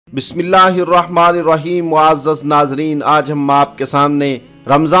बिस्मिल्लाहिर्रहमानिर्रहीम। मुअज़्ज़ज़ नाज़रीन, आज हम आपके सामने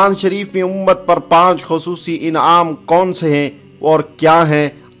रमज़ान शरीफ में उम्मत पर 5 खसूसी इनाम कौन से हैं और क्या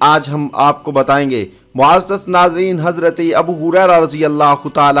हैं, आज हम आपको बताएंगे। मुअज़्ज़ज़ नाज़रीन, हज़रत अबू हुरैरा रज़ी अल्लाह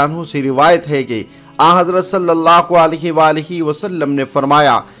तआला अन्हु से रिवायत है कि हज़रत सल्लल्लाहु अलैहि वसल्लम ने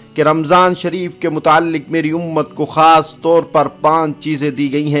फरमाया कि रमज़ान शरीफ के मुताल्लिक मेरी उम्मत को ख़ास तौर पर 5 चीज़ें दी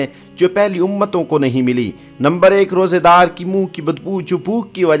गई हैं जो पहली उम्मतों को नहीं मिली। नंबर 1, रोज़ेदार की मुंह की बदबू जो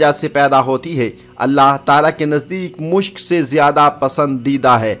भूख की वजह से पैदा होती है, अल्लाह ताला के नज़दीक मुश्क से ज़्यादा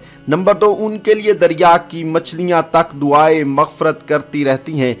पसंदीदा है। नंबर 2, उनके लिए दरिया की मछलियाँ तक दुआए मग़फ़रत करती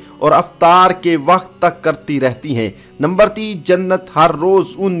रहती हैं और अफ्तार के वक्त तक करती रहती हैं। नंबर 3, जन्नत हर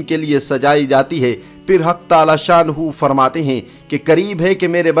रोज़ उनके लिए सजाई जाती है। फिर हक़ ताला शानहू फरमाते हैं कि करीब है कि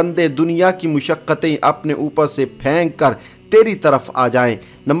मेरे बंदे दुनिया की मुशक्क़तें अपने ऊपर से फेंक कर तेरी तरफ आ जाएं।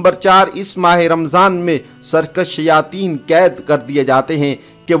 नंबर 4, इस माह रमज़ान में सरकश शयातीन कैद कर दिए जाते हैं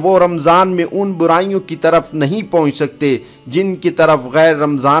कि वो रमज़ान में उन बुराइयों की तरफ नहीं पहुंच सकते जिनकी तरफ गैर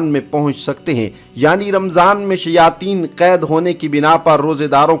रमज़ान में पहुंच सकते हैं। यानी रमज़ान में शयातीन कैद होने की बिना पर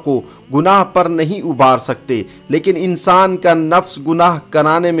रोज़ेदारों को गुनाह पर नहीं उबार सकते, लेकिन इंसान का नफ्स गुनाह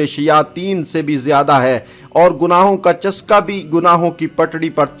कराने में शयातीन से भी ज़्यादा है और गुनाहों का चस्का भी गुनाहों की पटड़ी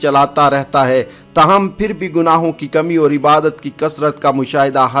पर चलाता रहता है। ताहम फिर भी गुनाहों की कमी और इबादत की कसरत का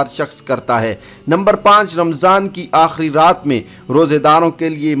मुशाहिदा हर शख्स करता है। नंबर 5, रमज़ान की आखिरी रात में रोज़ेदारों के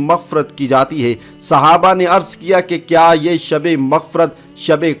लिए मग़फ़रत की जाती है। सहाबा ने अर्ज़ किया कि क्या ये शब मग़फ़रत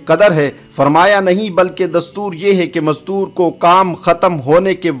शब कदर है? फरमाया नहीं, बल्कि दस्तूर ये है कि मज़दूर को काम ख़त्म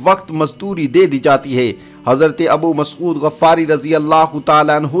होने के वक्त मज़दूरी दे दी जाती है। हज़रत अबू मसऊद गफ़ारी रज़ी अल्लाह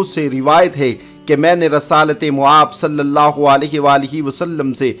तआला अन्हु से रिवायत है कि मैंने रसालत मुआब सल्लल्लाहु अलैहि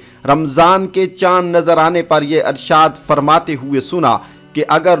वसल्लम से रमज़ान के चाँद नज़र आने पर यह इरशाद फरमाते हुए सुना कि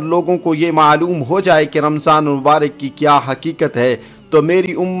अगर लोगों को ये मालूम हो जाए कि रमज़ान मुबारक की क्या हकीकत है तो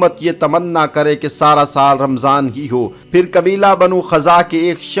मेरी उम्मत ये तमन्ना करे कि सारा साल रमज़ान ही हो। फिर कबीला बनु खज़ा के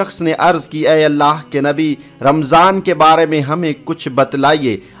एक शख्स ने अर्ज़ की, ऐ अल्लाह के नबी, रमज़ान के बारे में हमें कुछ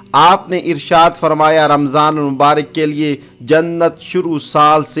बतलाइए। आपने इरशाद फरमाया, रमज़ान मुबारक के लिए जन्नत शुरू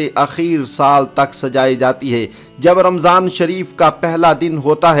साल से आखिर साल तक सजाई जाती है। जब रमज़ान शरीफ का पहला दिन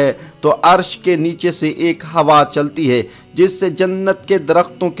होता है तो अर्श के नीचे से एक हवा चलती है जिससे जन्नत के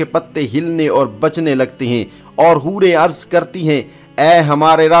दरख्तों के पत्ते हिलने और बचने लगते हैं और हूरें अर्ज़ करती हैं, ऐ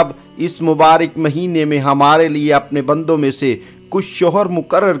हमारे रब, इस मुबारक महीने में हमारे लिए अपने बंदों में से कुछ शोहर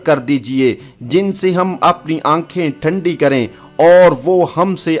मुकर्रर कर दीजिए जिनसे हम अपनी आंखें ठंडी करें और वो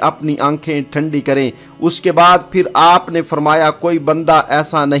हमसे अपनी आंखें ठंडी करें। उसके बाद फिर आपने फरमाया, कोई बंदा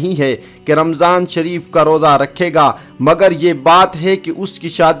ऐसा नहीं है कि रमज़ान शरीफ का रोज़ा रखेगा मगर ये बात है कि उसकी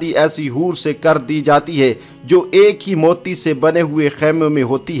शादी ऐसी हूर से कर दी जाती है जो एक ही मोती से बने हुए खैमों में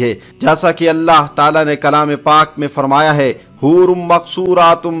होती है। जैसा कि अल्लाह ताला ने कलाम पाक में फरमाया है, हूरुम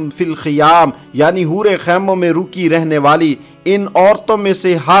मक़सूरातुम फिल ख़ियाम, यानी हूरे खैमों में रुकी रहने वाली। इन औरतों में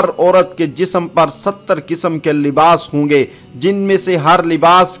से हर औरत के जिस्म पर 70 किस्म के लिबास होंगे जिनमें से हर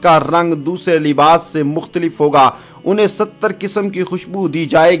लिबास का रंग दूसरे लिबास से मुख्तलिफ होगा। उन्हें 70 किस्म की खुशबू दी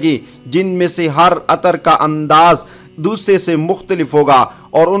जाएगी जिनमें से हर अतर का अंदाज दूसरे से मुख्तलिफ होगा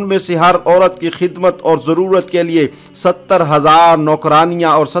और उनमें से हर औरत की खिदमत और ज़रूरत के लिए 70,000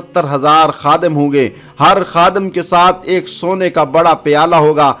 नौकरानियाँ और 70,000 खादिम होंगे। हर खादिम के साथ एक सोने का बड़ा प्याला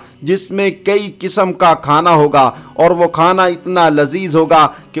होगा जिसमें कई किस्म का खाना होगा और वो खाना इतना लजीज होगा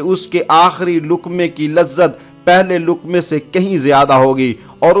कि उसके आखिरी लुक़मे की लज्जत पहले लुक़मे से कहीं ज़्यादा होगी।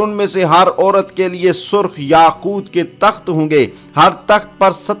 और उनमें से हर औरत के लिए सुर्ख याकूत के तख्त होंगे। हर तख्त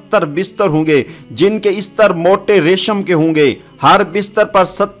पर 70 बिस्तर होंगे जिनके इस्तर मोटे रेशम के होंगे। हर बिस्तर पर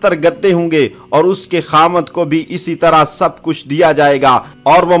 70 गद्दे होंगे और उसके खामद को भी इसी तरह सब कुछ दिया जाएगा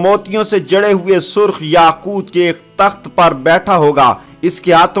और वह मोतियों से जड़े हुए सुर्ख याकूत के एक तख्त पर बैठा होगा।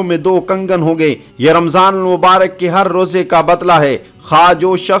 इसके हाथों में 2 कंगन होंगे। यह रमज़ान मुबारक के हर रोज़े का बदला है। खा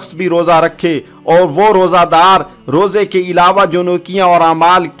जो शख्स भी रोज़ा रखे और वो रोज़ादार रोज़े के अलावा जो नेकियां और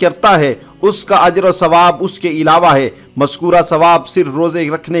अमाल करता है उसका अजर और सवाब उसके अलावा है। मज़कूरा सवाब सिर्फ रोज़े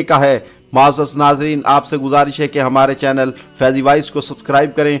रखने का है। मुअज़्ज़ज़ नाज़रीन, आपसे गुजारिश है कि हमारे चैनल फैज़ी वॉइस को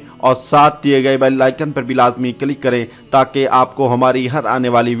सब्सक्राइब करें और साथ दिए गए बेल आइकन पर भी लाजमी क्लिक करें ताकि आपको हमारी हर आने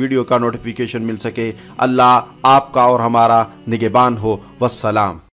वाली वीडियो का नोटिफिकेशन मिल सके। अल्लाह आपका और हमारा निगहबान हो। वस्सलाम।